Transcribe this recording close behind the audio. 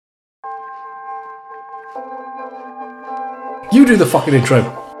You do the fucking intro.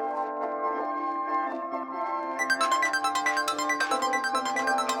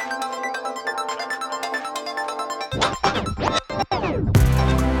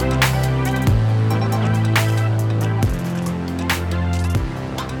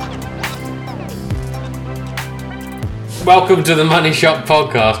 Welcome to the Money Shop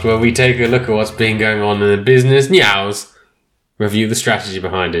podcast, where we take a look at what's been going on in the business, Nyaos, review the strategy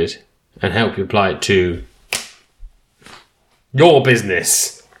behind it, and help you apply it to your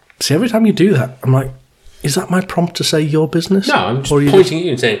business. See, every time you do that, I'm like, is that my prompt to say your business? No, I'm just pointing at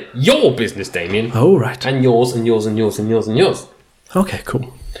you and saying, your business, Damien. Oh, right. And yours, and yours, and yours, and yours, and yours. Okay,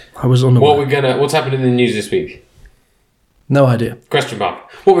 cool. I was unaware. What's happening in the news this week? No idea. Question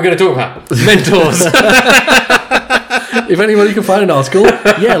mark. What we're going to talk about? Mentors. If anybody can find an article,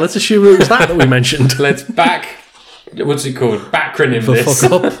 yeah, let's assume it was that we mentioned. Let's what's it called? Backronym For this.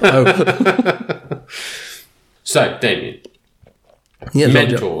 fuck up. Oh. So, Damien. Yeah,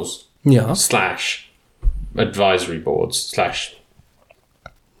 Mentors. Yeah. / advisory boards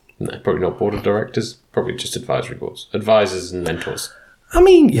 / no, probably not board of directors, probably just advisory boards. Advisors and mentors. I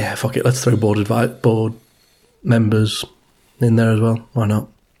mean, yeah, fuck it. Let's throw board members in there as well. Why not?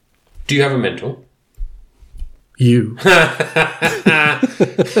 Do you have a mentor? You.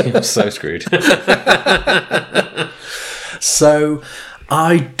 You're so screwed. So,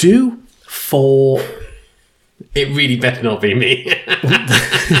 I do for... It really better not be me.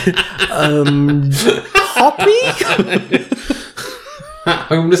 Hoppy? That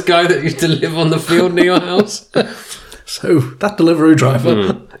homeless guy that used to live on the field near your house. So, that delivery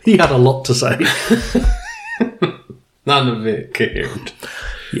driver, he had a lot to say. None of it coherent.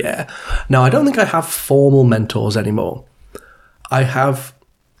 Yeah. Now, I don't think I have formal mentors anymore. I have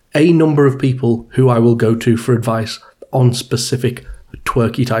a number of people who I will go to for advice on specific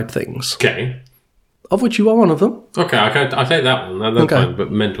twerky type things. Okay. Of which you are one of them. Okay, I'll take that one. That's Okay. fine,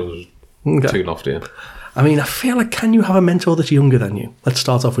 but mentors too lofty. I mean, I feel like, can you have a mentor that's younger than you? Let's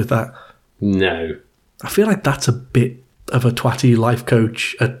start off with that. No. I feel like that's a bit of a twatty life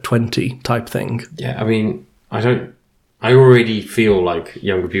coach at 20 type thing. Yeah, I mean, I already feel like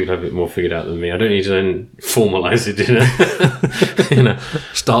younger people have it more figured out than me. I don't need to then formalise it in a,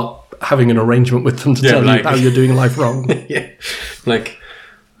 Start having an arrangement with them to tell you how you're doing life wrong. Yeah. Like,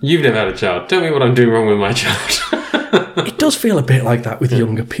 you've never had a child. Tell me what I'm doing wrong with my child. It does feel a bit like that with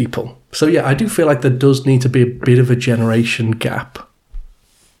younger people. So yeah, I do feel like there does need to be a bit of a generation gap.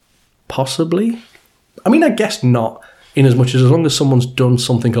 Possibly. I mean, I guess not, in as much as long as someone's done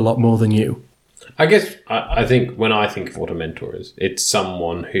something a lot more than you. I guess I think when I think of what a mentor is, it's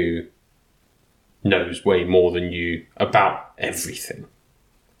someone who knows way more than you about everything.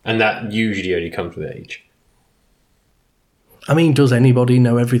 And that usually only comes with age. I mean, does anybody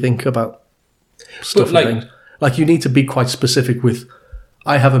know everything about stuff and things? Like, you need to be quite specific with,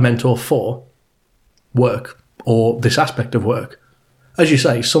 I have a mentor for work or this aspect of work. As you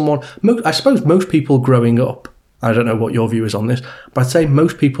say, I suppose most people growing up, I don't know what your view is on this, but I'd say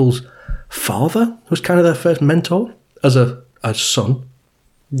most people's father was kind of their first mentor as a son.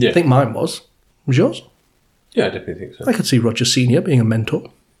 Yeah. I think mine was. Was yours? Yeah, I definitely think so. I could see Roger Senior being a mentor.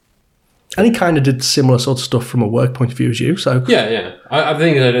 And he kind of did similar sort of stuff from a work point of view as you. So Yeah. I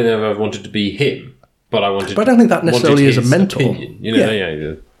think I don't know if I wanted to be him, but I don't think that necessarily is a mentor. Opinion,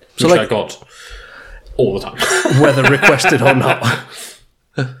 yeah. So which I got all the time. Whether requested or not.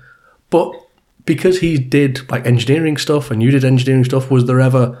 But because he did like engineering stuff and you did engineering stuff, was there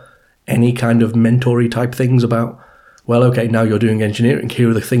ever any kind of mentory type things about, well, okay, now you're doing engineering, here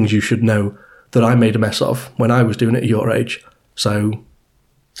are the things you should know that I made a mess of when I was doing it at your age. So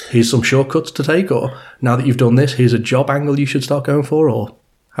here's some shortcuts to take, or now that you've done this, here's a job angle you should start going for, or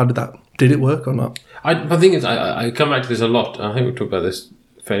how did it work or not? The thing is, I come back to this a lot. I think we talked about this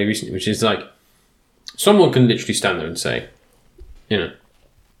fairly recently, which is like, someone can literally stand there and say,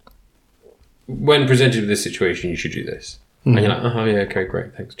 when presented with this situation, you should do this. Mm-hmm. And you're like, oh yeah, okay,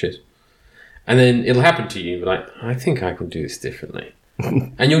 great, thanks, cheers. And then it'll happen to you, like, I think I can do this differently.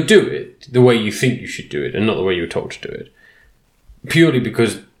 And you'll do it the way you think you should do it, and not the way you were told to do it. Purely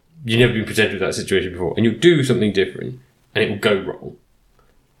because you've never been presented with that situation before, and you'll do something different, and it will go wrong.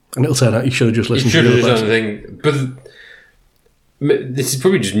 And it'll turn out you should have just listened to the other person. Thing. But this is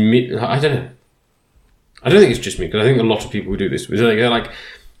probably just me. I don't know. I don't think it's just me, because I think a lot of people who do this. They're like,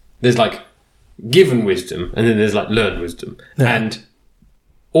 there's like given wisdom, and then there's like learned wisdom. Yeah. And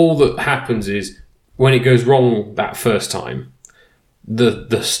all that happens is when it goes wrong that first time,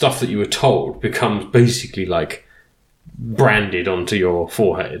 the stuff that you were told becomes basically like branded onto your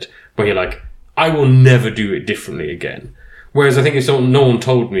forehead, where you're like, I will never do it differently again. Whereas I think if no one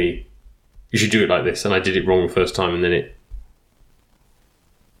told me you should do it like this, and I did it wrong the first time, and then it,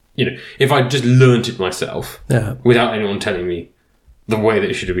 if I just learnt it myself without anyone telling me the way that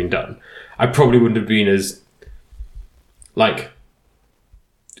it should have been done, I probably wouldn't have been as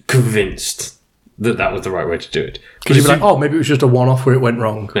convinced that was the right way to do it. Because you'd be like, oh, maybe it was just a one-off where it went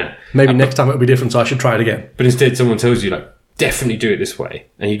wrong. Yeah. Maybe next time it'll be different, so I should try it again. But instead, someone tells you, definitely do it this way.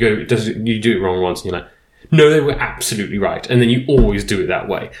 And you go, you do it wrong once, and you're like, no, they were absolutely right. And then you always do it that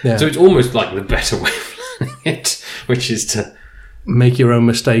way. Yeah. So it's almost like the better way of learning it, which is to make your own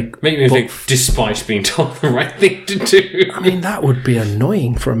mistake. Make your own mistake despite being told the right thing to do. I mean, that would be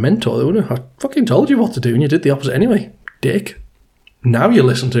annoying for a mentor, though, wouldn't it? I fucking told you what to do, and you did the opposite anyway, dick. Now you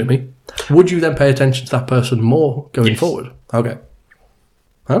listen to me. Would you then pay attention to that person more going forward? Okay.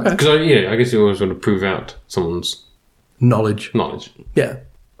 Because I guess you always want to prove out someone's knowledge. Yeah.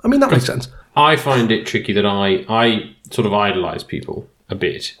 I mean, that makes sense. I find it tricky that I sort of idolise people a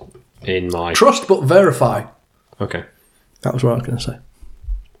bit in my... Trust but verify. Okay. That was what I was going to say.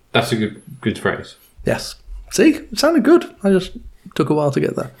 That's a good phrase. Yes. See? It sounded good. I just took a while to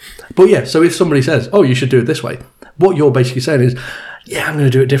get there. But yeah, so if somebody says, oh, you should do it this way, what you're basically saying is, yeah, I'm going to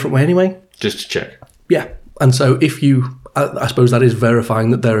do it a different way anyway. Just to check. Yeah. And so if you... I suppose that is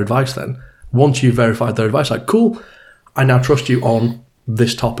verifying that their advice then. Once you've verified their advice, cool, I now trust you on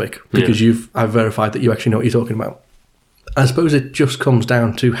this topic because I've verified that you actually know what you're talking about. I suppose it just comes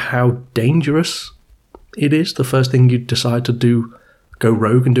down to how dangerous it is the first thing you decide to do, go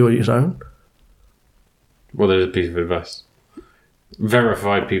rogue and do it on your own. Well, there's a piece of advice.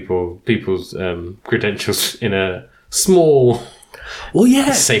 Verify people's credentials in a small,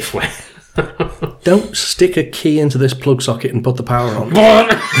 safe way. Don't stick a key into this plug socket and put the power on.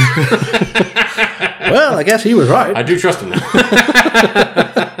 Well, I guess he was right. I do trust him now.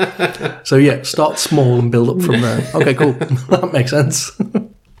 So yeah, start small and build up from there. Okay, cool. That makes sense.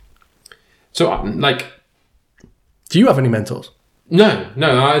 So, do you have any mentors? No. Do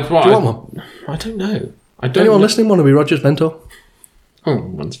you want one? I don't know. Anyone listening want to be Roger's mentor?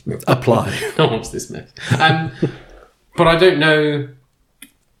 Oh, apply. No one's this mess. But I don't know.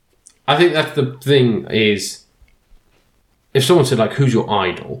 I think that's the thing is, if someone said, who's your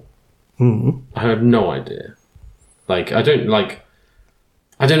idol? Mm-hmm. I have no idea. I don't know,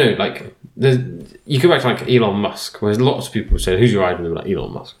 you go back to, Elon Musk, where lots of people say, who's your idol? And they're like,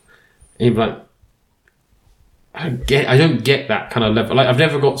 Elon Musk. And you'd be like, I don't get that kind of level. I've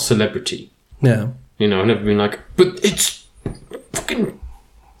never got celebrity. Yeah. I've never been but it's fucking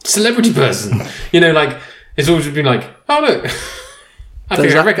celebrity person. It's always been oh, look. I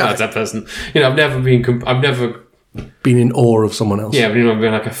think I recognise that person. I've never been in awe of someone else. Yeah, but I've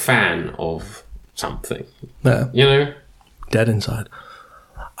been a fan of something. Yeah. Dead inside.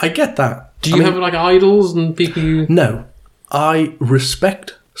 I get that. Do you have idols and people you... No. I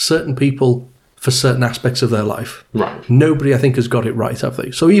respect certain people for certain aspects of their life. Right. Nobody, I think, has got it right, have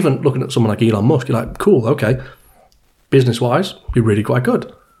they? So even looking at someone like Elon Musk, you're like, cool, okay. Business-wise, you're really quite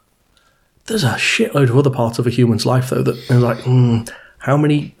good. There's a shitload of other parts of a human's life, though, that is how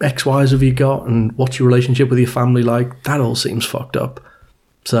many XYs have you got and what's your relationship with your family like? That all seems fucked up.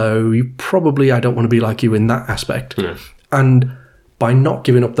 So you probably, I don't want to be like you in that aspect. Yeah. And by not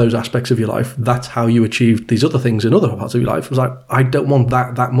giving up those aspects of your life, that's how you achieved these other things in other parts of your life. It was I don't want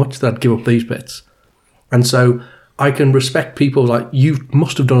that much that I'd give up these bits. And so I can respect people you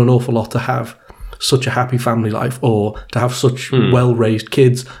must have done an awful lot to have such a happy family life or to have such well-raised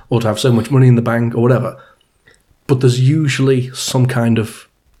kids or to have so much money in the bank or whatever. But there's usually some kind of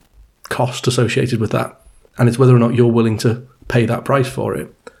cost associated with that. And it's whether or not you're willing to pay that price for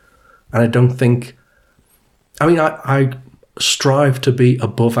it. And I don't think... I strive to be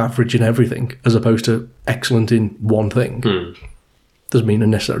above average in everything as opposed to excellent in one thing. Doesn't mean I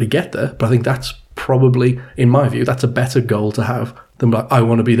necessarily get there, but I think that's probably, in my view, that's a better goal to have than I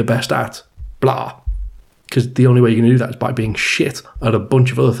want to be the best at blah. Because the only way you're going to do that is by being shit at a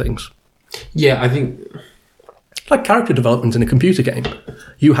bunch of other things. Yeah, I think... Like character development in a computer game.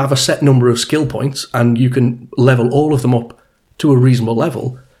 You have a set number of skill points and you can level all of them up to a reasonable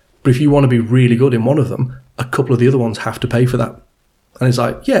level. But if you want to be really good in one of them, a couple of the other ones have to pay for that. And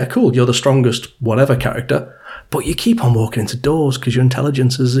it's yeah, cool, you're the strongest whatever character, but you keep on walking into doors because your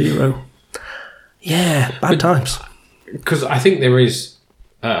intelligence is 0. Yeah, bad times. Because I think there is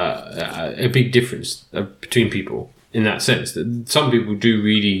a big difference between people in that sense. That some people do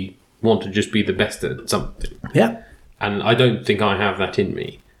really want to just be the best at something. Yeah. And I don't think I have that in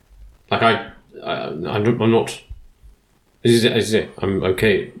me. I'm not... This is it. I'm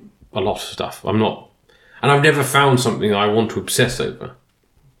okay at a lot of stuff. I'm not... And I've never found something that I want to obsess over.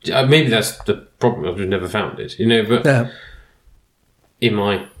 Maybe that's the problem. I've just never found it. But yeah. in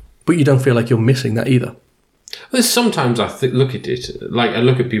my... But you don't feel like you're missing that either. There's sometimes I look at it, like I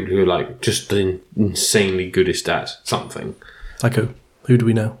look at people who are like just insanely goodest at something. Like who? Who do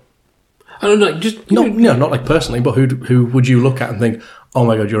we know? I don't know, just not like personally, but who would you look at and think, oh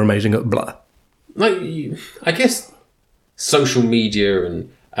my god, you're amazing at blah? Like, I guess social media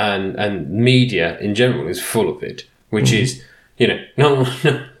and media in general is full of it, which is, no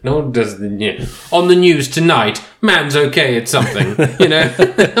one does on the news tonight, man's okay at something,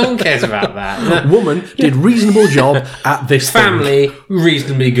 no one cares about that. Woman did reasonable job at this family,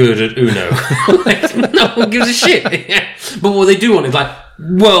 reasonably good at Uno. Like, no one gives a shit. But what they do want is like,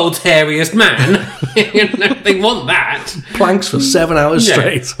 world's hairiest man. They want that. Planks for 7 hours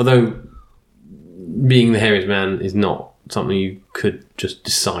straight. Although being the hairiest man is not something you could just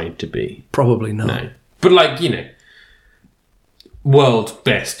decide to be. Probably not. No. But like, world's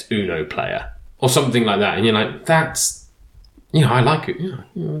best Uno player or something like that. And you're like, that's, I like it.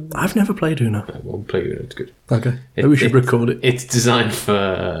 I've never played Uno. Well, play Uno, it's good. Okay. Maybe we should record it. It's designed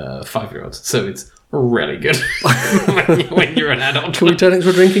for 5-year-olds, so it's really good when you're an adult. Can we turn it into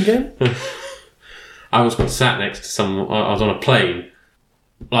a drinking game? I was sat next to someone. I was on a plane,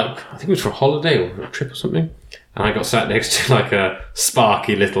 like I think it was for a holiday or a trip or something, and I got sat next to like a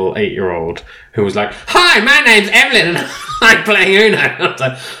sparky little 8-year-old who was like, "Hi, my name's Evelyn, and I'm playing Uno." I was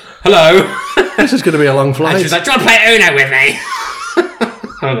like, "Hello." This is going to be a long flight. And she was like, "Do you want to play Uno with me?"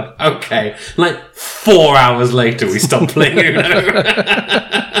 I was like, "Okay." Like 4 hours later, we stopped playing Uno.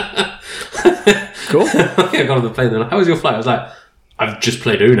 Cool. I got on the plane and they're like, how was your flight? I was like, I've just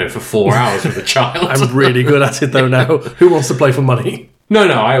played Uno for 4 hours with a child. I'm really good at it though now. Who wants to play for money? No,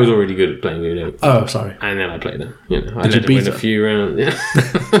 I was already good at playing Uno. Oh, sorry. And then I played it. I Did you let beat it win her? a few rounds.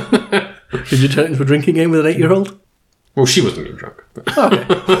 Yeah. Did you turn it into a drinking game with an 8-year-old? Well, she wasn't getting drunk. But Okay.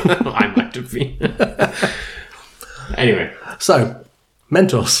 I might have been. Anyway. So,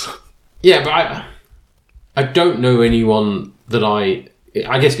 mentors. Yeah, but I don't know anyone that I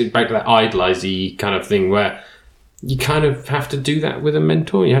guess it's back to that idolize-y kind of thing where you kind of have to do that with a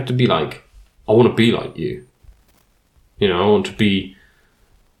mentor. You have to be like, I want to be like you. I want to be,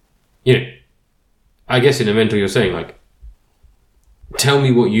 I guess in a mentor you're saying like, tell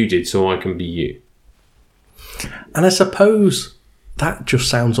me what you did so I can be you. And I suppose that just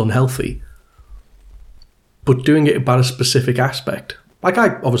sounds unhealthy. But doing it about a specific aspect. Like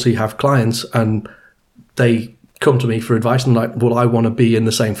I obviously have clients and they come to me for advice and like, well, I want to be in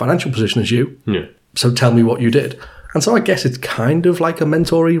the same financial position as you. Yeah. So tell me what you did. And so I guess it's kind of like a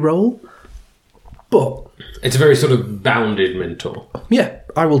mentor-y role. But it's a very sort of bounded mentor. yeah,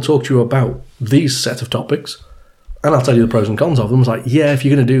 I will talk to you about these set of topics and I'll tell you the pros and cons of them. It's like, yeah, if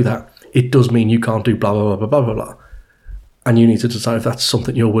you're going to do that, it does mean you can't do blah, blah, blah, blah, blah, blah. And you need to decide if that's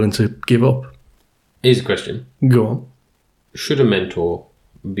something you're willing to give up. Here's a question. Go on. Should a mentor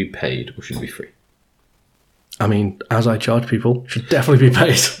be paid or should it be free? I mean, as I charge people, should definitely be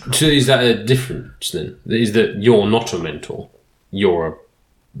paid. So is that a difference then? Is that you're not a mentor? You're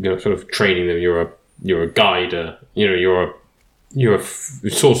sort of training them. You're a guide. You're a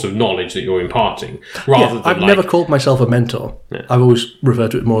source of knowledge that you're imparting. Rather than I've never called myself a mentor. Yeah. I've always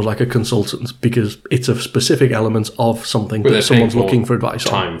referred to it more as like a consultant because it's a specific element of something that someone's looking for advice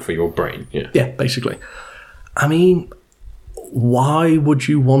on. Time for your brain. Yeah, basically. I mean, why would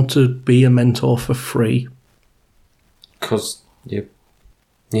you want to be a mentor for free? Because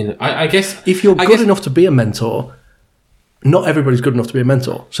I guess if you're good enough to be a mentor, not everybody's good enough to be a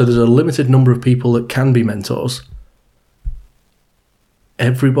mentor. So there's a limited number of people that can be mentors.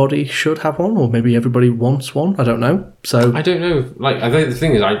 Everybody should have one, or maybe everybody wants one. I don't know. So I don't know. Like, I think the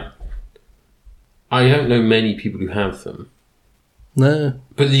thing is, I don't know many people who have them. No,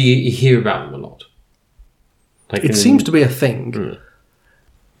 but you hear about them a lot. Like it seems to be a thing.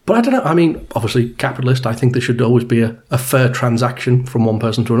 But I don't know. I mean, obviously, capitalist, I think there should always be a fair transaction from one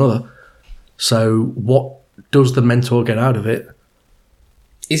person to another. So what does the mentor get out of it?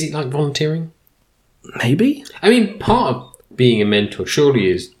 Is it like volunteering? Maybe. I mean, part of being a mentor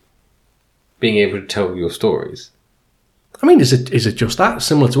surely is being able to tell your stories. I mean, is it just that?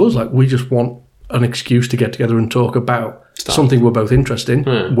 Similar to us, like we just want an excuse to get together and talk about something we're both interested in,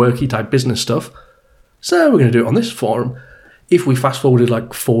 worky type business stuff. So we're going to do it on this forum. If we fast forwarded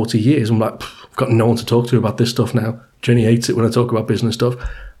like 40 years, I'm like, I've got no one to talk to about this stuff now. Jenny hates it when I talk about business stuff.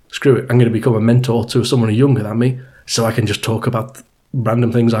 Screw it. I'm going to become a mentor to someone younger than me so I can just talk about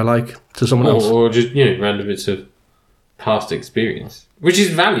random things I like to someone else. Or just, random bits of past experience, which is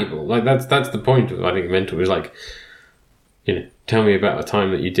valuable. Like that's the point of, I think, mentor is like, tell me about a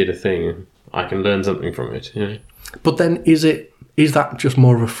time that you did a thing and I can learn something from it. But then is that just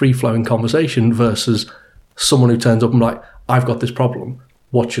more of a free-flowing conversation versus someone who turns up and like, I've got this problem.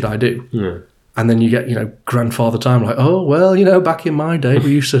 what should I do? Yeah. And then you get, grandfather time, like, oh, well, back in my day,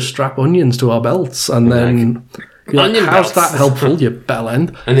 we used to strap onions to our belts. And then, Onion how's belts. that helpful, you bell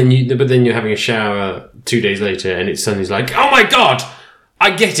end? And then you're having a shower 2 days later, and it's suddenly like, oh my god, I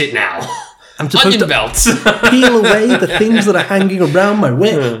get it now. I'm supposed Onion to belts. peel away the things that are hanging around my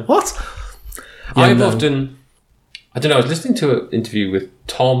waist. What? I've often, I don't know, I was listening to an interview with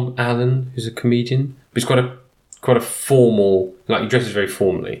Tom Allen, who's a comedian. He's quite a formal, like he dresses very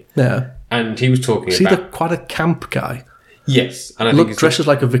formally. Yeah. And he was talking Is he about... quite a camp guy? Yes. And I think dresses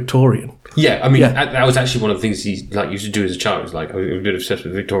like a Victorian. Yeah, I mean, that was actually one of the things he used to do as a child. Was like, I was a bit obsessed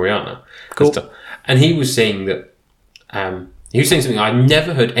with Victoriana. Cool. And stuff. And he was saying that... he was saying something I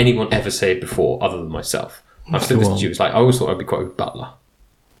never heard anyone ever say before other than myself. I've said this to you. It's like, I always thought I'd be quite a good butler.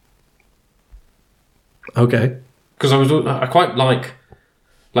 Okay. Because I quite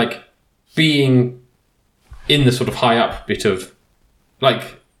like being in the sort of high up bit of,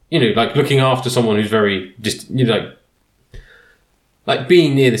 like looking after someone who's very just, like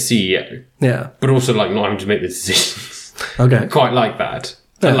being near the CEO. Yeah. But also like not having to make the decisions. Okay. Quite like that.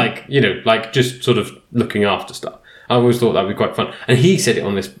 Yeah. And like just sort of looking after stuff. I always thought that'd be quite fun. And he said it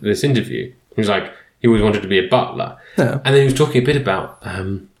on this interview. He was like, he always wanted to be a butler. Yeah. And then he was talking a bit about,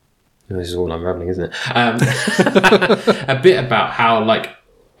 this is all unraveling, isn't it? A bit about how like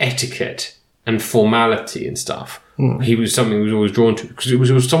etiquette and formality and stuff. He was something he was always drawn to because it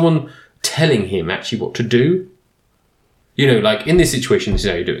was someone telling him actually what to do. Like in this situation, this is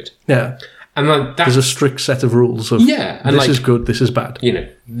how you do it. Yeah. And like there's a strict set of rules of and this is good, this is bad.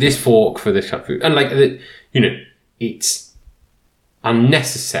 This fork for this kind of food, and like it's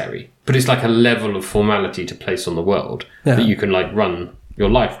unnecessary, but it's like a level of formality to place on the world that you can like run your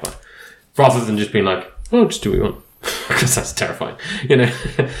life by, rather than just being like, oh, just do what you want, because that's terrifying,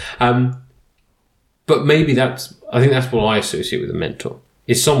 But maybe I think that's what I associate with a mentor,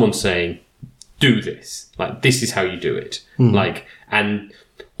 is someone saying, do this, like this is how you do it, like, and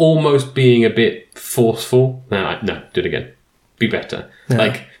almost being a bit forceful. No, do it again, be better,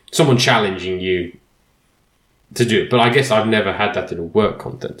 like someone challenging you to do it. But I guess I've never had that in a work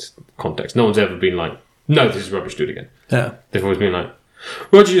context. No one's ever been like, no, this is rubbish, do it again. Yeah, they've always been like,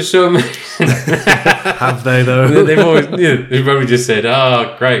 Roger, you're so amazing. Have they though? They've always, they've probably just said,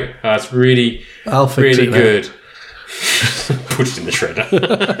 "Oh, great, that's really, I'll fix really it good." Put it in the shredder.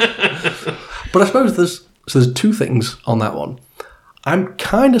 But I suppose there's two things on that one. I'm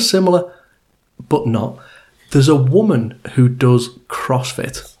kind of similar, but not. There's a woman who does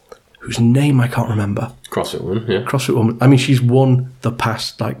CrossFit, whose name I can't remember. CrossFit woman, yeah. CrossFit woman. I mean, she's won the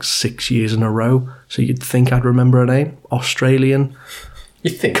past 6 years in a row, so you'd think I'd remember her name. Australian.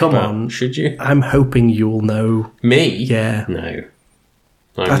 You think? Come on, should you? I'm hoping you'll know. Me? Yeah. No.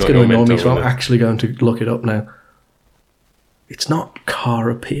 That's going to annoy me, so I'm actually going to look it up now. It's not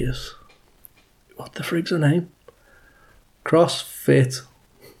Cara Pierce. What the frig's her name? CrossFit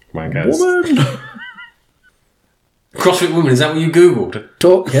Wankers. woman. CrossFit woman, is that what you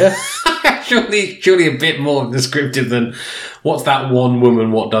Googled? Yeah. surely a bit more descriptive than what's that one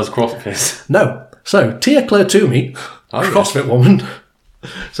woman what does CrossFit? No. So, Tia Claire Toomey, CrossFit woman.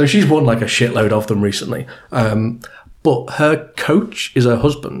 So she's won a shitload of them recently. But her coach is her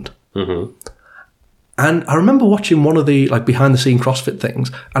husband. Mm-hmm. And I remember watching one of the behind-the-scene CrossFit things,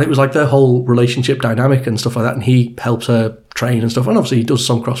 and it was their whole relationship dynamic and stuff like that, and he helps her train and stuff. And obviously he does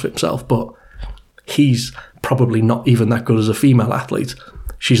some CrossFit himself, but he's probably not even that good as a female athlete.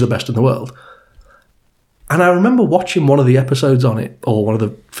 She's the best in the world. And I remember watching one of the episodes on it, or one of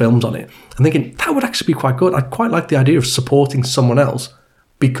the films on it, and thinking, that would actually be quite good. I'd quite like the idea of supporting someone else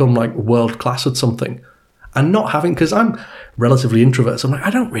become world-class at something. And not having, because I'm relatively introverted, so I'm I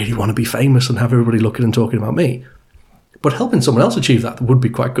don't really want to be famous and have everybody looking and talking about me. But helping someone else achieve that would be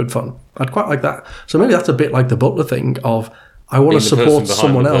quite good fun. I'd quite like that. So maybe that's a bit like the Butler thing of, I want to support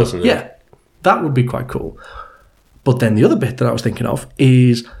someone else. Yeah, that would be quite cool. But then the other bit that I was thinking of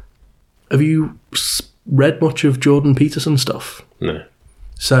is, have you read much of Jordan Peterson's stuff? No.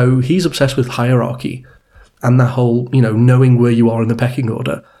 So he's obsessed with hierarchy and that whole, knowing where you are in the pecking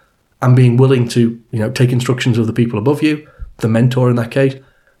order and being willing to, take instructions of the people above you, the mentor in that case,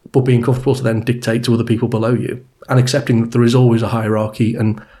 but being comfortable to then dictate to other people below you and accepting that there is always a hierarchy,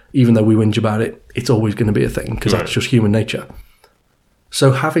 and even though we whinge about it, it's always going to be a thing because that's just human nature.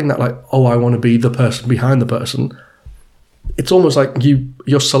 So having that I want to be the person behind the person, it's almost like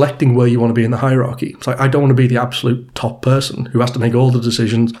you're selecting where you want to be in the hierarchy. It's I don't want to be the absolute top person who has to make all the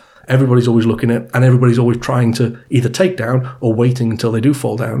decisions. Everybody's always looking at, and everybody's always trying to either take down or waiting until they do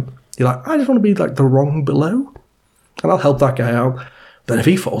fall down. You're I just want to be the rung below, and I'll help that guy out. Then if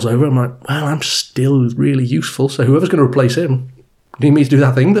he falls over, I'm well, I'm still really useful, so whoever's going to replace him, need me to do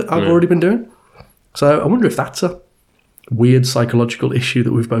that thing that I've already been doing. So I wonder if that's a weird psychological issue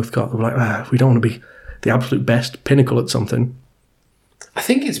that we've both got. We're like, we don't want to be the absolute best pinnacle at something. I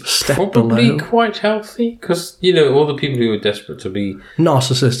think it's probably quite healthy because, all the people who are desperate to be...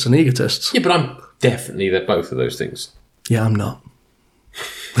 narcissists and egotists. Yeah, but I'm definitely both of those things. Yeah, I'm not.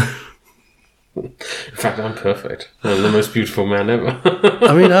 In fact, I'm perfect. I'm the most beautiful man ever.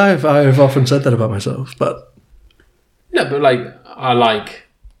 I mean, I've often said that about myself, but... No, but, I like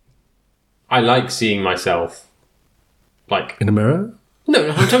seeing myself, in a mirror? No,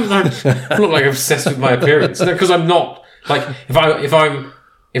 I'm not, obsessed with my appearance. No, because I'm not... if I'm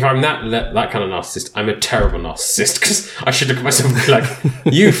that kind of narcissist, I'm a terrible narcissist because I should look at myself and be like,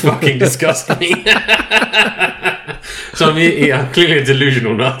 you fucking disgust me. So I'm clearly a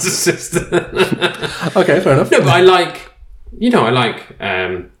delusional narcissist. Okay, fair enough. No, but I like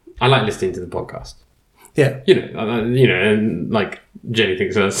listening to the podcast. Yeah. And Jenny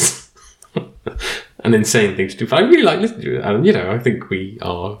thinks that's an insane thing to do, but I really like listening to it, and I think we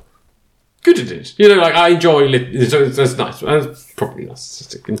are good at it. I enjoy listening, so it's nice. It's probably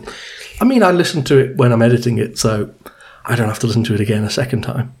narcissistic. I mean, I listen to it when I'm editing it, so I don't have to listen to it again a second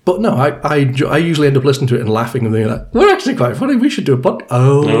time. But no, I usually end up listening to it and laughing and being like, we're actually quite funny, we should do a podcast.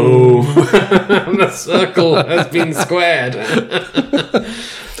 Oh. The circle has been squared.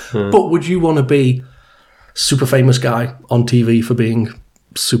 But would you want to be super famous guy on TV for being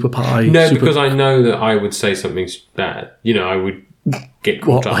super pie? No, because I know that I would say something bad. I would get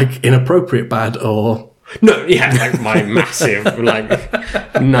caught up. Inappropriate bad or... No, yeah, my massive,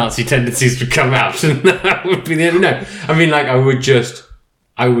 Nazi tendencies would come out, and that would be the end. No, I mean, I would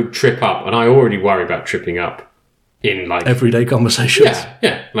trip up, and I already worry about tripping up in, everyday conversations.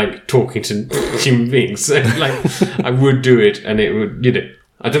 Yeah, talking to human beings. So, I would do it, and it would,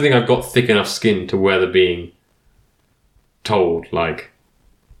 I don't think I've got thick enough skin to weather being told,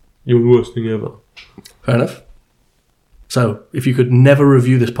 you're the worst thing ever. Fair enough. So, if you could never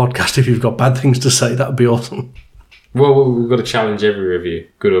review this podcast if you've got bad things to say, that would be awesome. Well, we've got to challenge every review,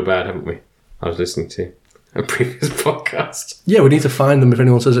 good or bad, haven't we? I was listening to a previous podcast. Yeah, we need to find them if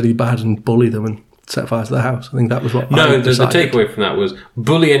anyone says anything bad and bully them and set fire to their house. I think that was what No, the takeaway from that was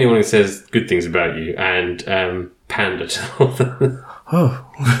bully anyone who says good things about you and pander to them. Oh,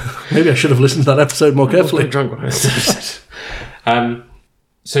 maybe I should have listened to that episode more carefully. I was drunk when I started.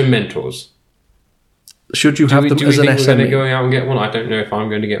 So mentors. Should you have them as an SME? We're going to go out and get one? I don't know if I'm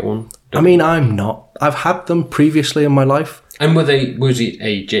going to get one. I'm not. I've had them previously in my life. And was it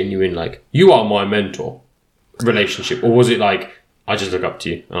a genuine, you are my mentor relationship? Or was it I just look up to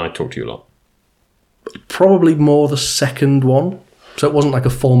you and I talk to you a lot? Probably more the second one. So it wasn't a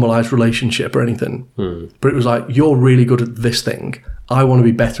formalised relationship or anything. But it was you're really good at this thing. I want to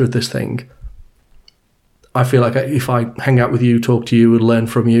be better at this thing. I feel like if I hang out with you, talk to you and learn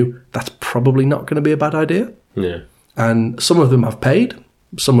from you, that's probably not going to be a bad idea. Yeah. And some of them I've paid.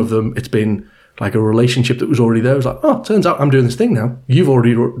 Some of them it's been a relationship that was already there. It was turns out I'm doing this thing now. You've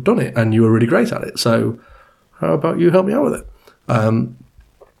already done it and you were really great at it. So how about you help me out with it? And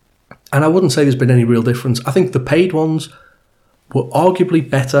I wouldn't say there's been any real difference. I think the paid ones were arguably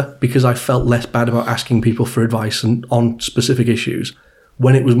better because I felt less bad about asking people for advice and on specific issues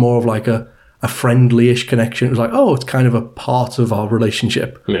when it was more of a friendly-ish connection. It was it's kind of a part of our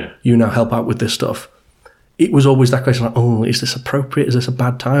relationship. Yeah. You now help out with this stuff. It was always that question is this appropriate? Is this a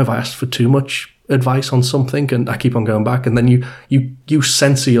bad time? Have I asked for too much advice on something? And I keep on going back. And then you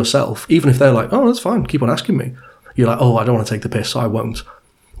censor yourself. Even if they're that's fine, keep on asking me. You're I don't want to take the piss, so I won't.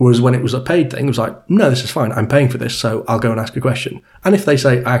 Whereas when it was a paid thing, it was no, this is fine. I'm paying for this, so I'll go and ask a question. And if they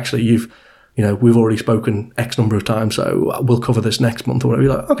say, actually, we've already spoken X number of times, so we'll cover this next month or whatever,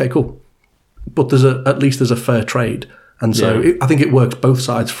 you're okay, cool. But at least there's a fair trade. And so I think it works both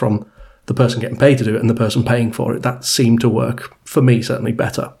sides, from the person getting paid to do it and the person paying for it. That seemed to work, for me, certainly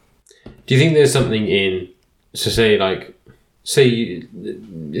better. Do you think there's something in, so say in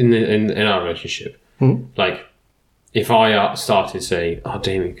our relationship, if I started saying,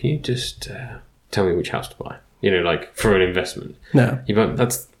 Damien, can you just tell me which house to buy? For an investment. No.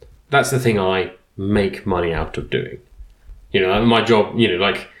 That's the thing I make money out of doing. My job,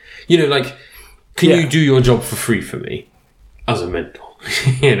 can you do your job for free for me as a mentor?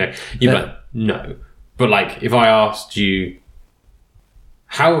 No. But if I asked you,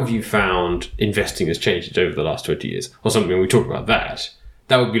 how have you found investing has changed over the last 20 years or something, we talk about that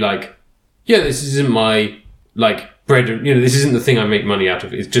would be this isn't my bread, this isn't the thing I make money out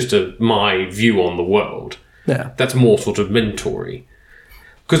of. It's just my view on the world. Yeah. That's more sort of mentory.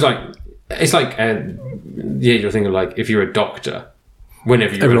 Because it's the age-old thing of if you're a doctor,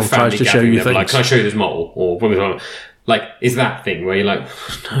 whenever you're everyone at a family tries to show you things. Can I show you this mole? Or like, is that thing where you're like,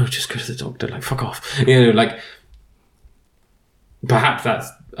 no, just go to the doctor, like, fuck off. You know, like, perhaps that's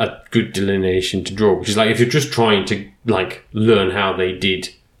a good delineation to draw, which is like, if you're just trying to, like, learn how they do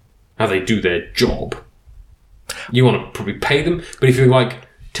their job, you want to probably pay them. But if you're like,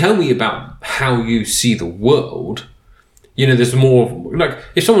 tell me about how you see the world, you know, there's more, like,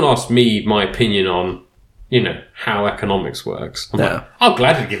 if someone asked me my opinion on, you know, how economics works, I'm like, I'll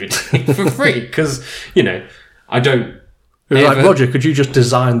gladly give it to you for free, because, you know, I don't... Like, Roger, could you just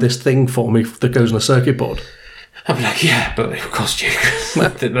design this thing for me that goes on a circuit board? I'd be like, yeah, but it'll cost you.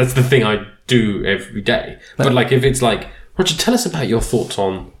 That's the thing I do every day. But, like, if it's like, Roger, tell us about your thoughts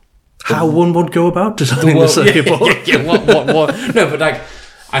on... How one would go about designing the circuit board. What? No, but, like,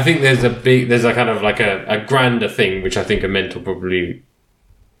 I think there's a kind of, like, a grander thing, which I think a mentor probably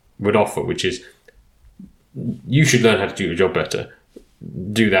would offer, which is, you should learn how to do your job better.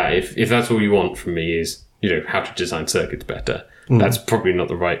 Do that. If that's all you want from me is, you know, how to design circuits better, that's probably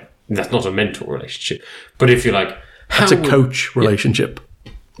not that's not a mentor relationship. But if you're like... That's a coach relationship.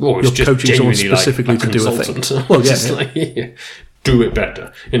 Well, it's you're just coaching someone genuinely specifically like a to do a thing. consultant. Well, just like, do it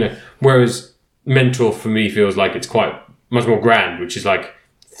better. You know, whereas mentor for me feels like it's quite much more grand, which is like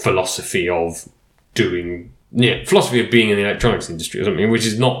philosophy of being in the electronics industry or something, which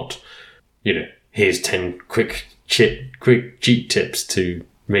is not, you know, here's 10 quick cheat tips to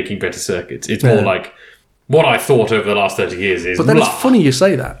making better circuits. It's more like, what I thought over the last 30 years is... But then it's funny you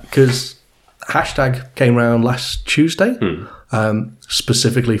say that, because hashtag came around last Tuesday,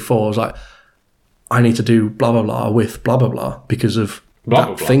 specifically for, I was like, I need to do blah, blah, blah with blah, blah, blah because of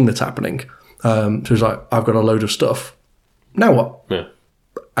that thing that's happening. So it was like, I've got a load of stuff. Now what? Yeah.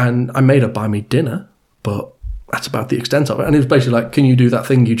 And I made her buy me dinner, but that's about the extent of it. And it was basically like, can you do that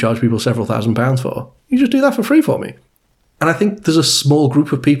thing you charge people several £1,000s for? You just do that for free for me. And I think there's a small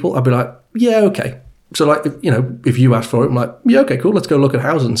group of people, I'd be like, yeah, okay. So, like, you know, if you ask for it, I'm like, yeah, okay, cool, let's go look at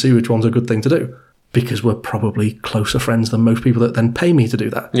houses and see which one's a good thing to do. Because we're probably closer friends than most people that then pay me to do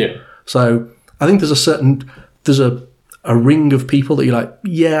that. Yeah. So I think there's a ring of people that you're like,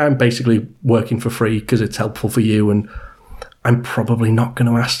 yeah, I'm basically working for free because it's helpful for you, and I'm probably not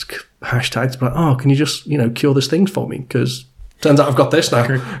going to ask hashtags, but oh, can you just, you know, cure this thing for me? Because turns out I've got this now.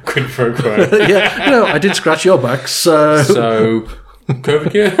 Quid pro quo. Yeah, you know, I did scratch your back, so... So,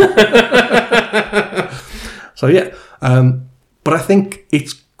 COVID cure? So, yeah. But I think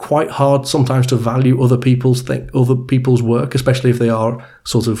it's quite hard sometimes to value other people's work, especially if they are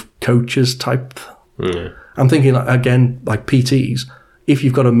sort of coaches type. Yeah. I'm thinking, again, like PTs. If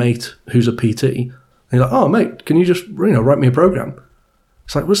you've got a mate who's a PT, and you're like, oh, mate, can you just, you know, write me a program?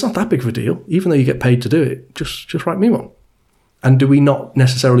 It's like, well, it's not that big of a deal. Even though you get paid to do it, just write me one. And do we not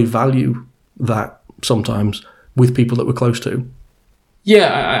necessarily value that sometimes with people that we're close to?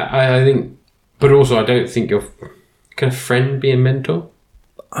 Yeah, I think, but also I don't think can a friend be a mentor?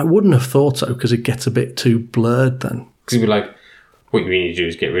 I wouldn't have thought so, because it gets a bit too blurred then. Because you'd be like, what you need to do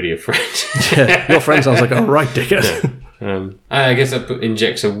is get rid of your friend. Yeah, your friend sounds like a right dickhead. Yeah. I guess that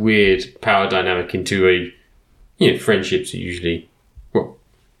injects a weird power dynamic into friendships are usually, well,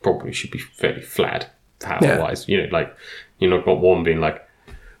 probably should be fairly flat power-wise. Yeah. You know, like, you're not got one being like,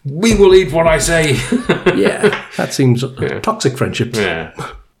 we will eat what I say. Yeah, that seems toxic friendships. Yeah.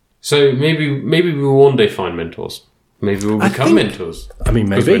 So maybe we will one day find mentors. Maybe we'll become mentors. I mean,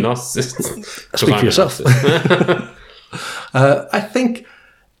 maybe. Because we're narcissists. Speak for yourself. I think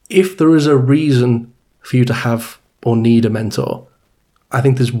if there is a reason for you to have or need a mentor, I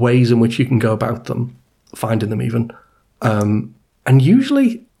think there's ways in which you can go about them, finding them even. And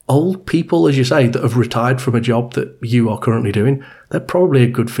usually old people, as you say, that have retired from a job that you are currently doing, they're probably a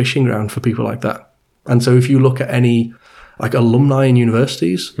good fishing ground for people like that. And so if you look at any like alumni in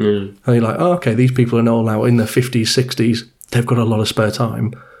universities, and you're like, oh, okay, these people are all now in their 50s, 60s, they've got a lot of spare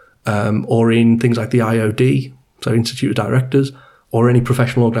time. Or in things like the IOD, so Institute of Directors, or any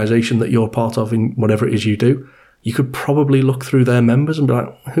professional organisation that you're part of in whatever it is you do, you could probably look through their members and be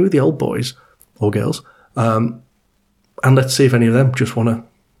like, who are the old boys or girls? And let's see if any of them just want to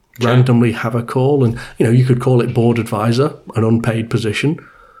randomly have a call. And, you know, you could call it board advisor, an unpaid position.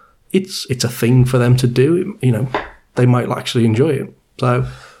 It's a thing for them to do. You know, they might actually enjoy it. So,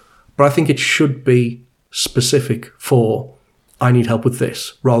 but I think it should be specific for, I need help with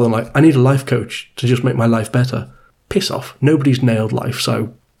this, rather than like, I need a life coach to just make my life better. Piss off. Nobody's nailed life,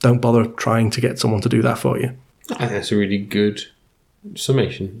 so don't bother trying to get someone to do that for you. I think that's a really good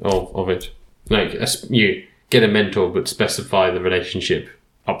summation of it. Like, you get a mentor, but specify the relationship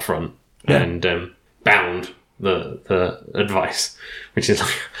up front and bound the advice, which is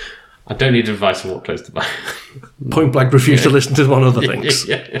like, I don't need advice on what clothes to buy. Point blank refuse to listen to one other things.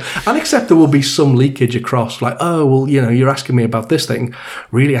 And except there will be some leakage across, like, oh, well, you're asking me about this thing.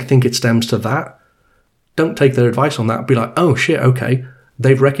 Really, I think it stems to that. Don't take their advice on that. Be like, oh, shit, okay.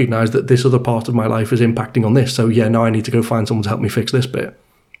 They've recognised that this other part of my life is impacting on this. So, yeah, now I need to go find someone to help me fix this bit.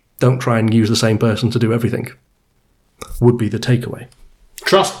 Don't try and use the same person to do everything. Would be the takeaway.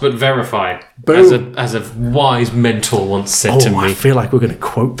 Trust but verify. Boom. As a wise mentor once said to me. I feel like we're going to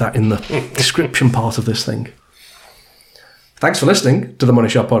quote that in the description part of this thing. Thanks for listening to the Money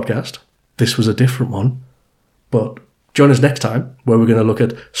Shot podcast. This was a different one. But join us next time, where we're going to look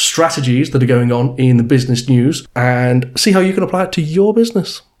at strategies that are going on in the business news and see how you can apply it to your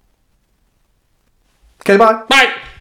business. Okay, bye. Bye.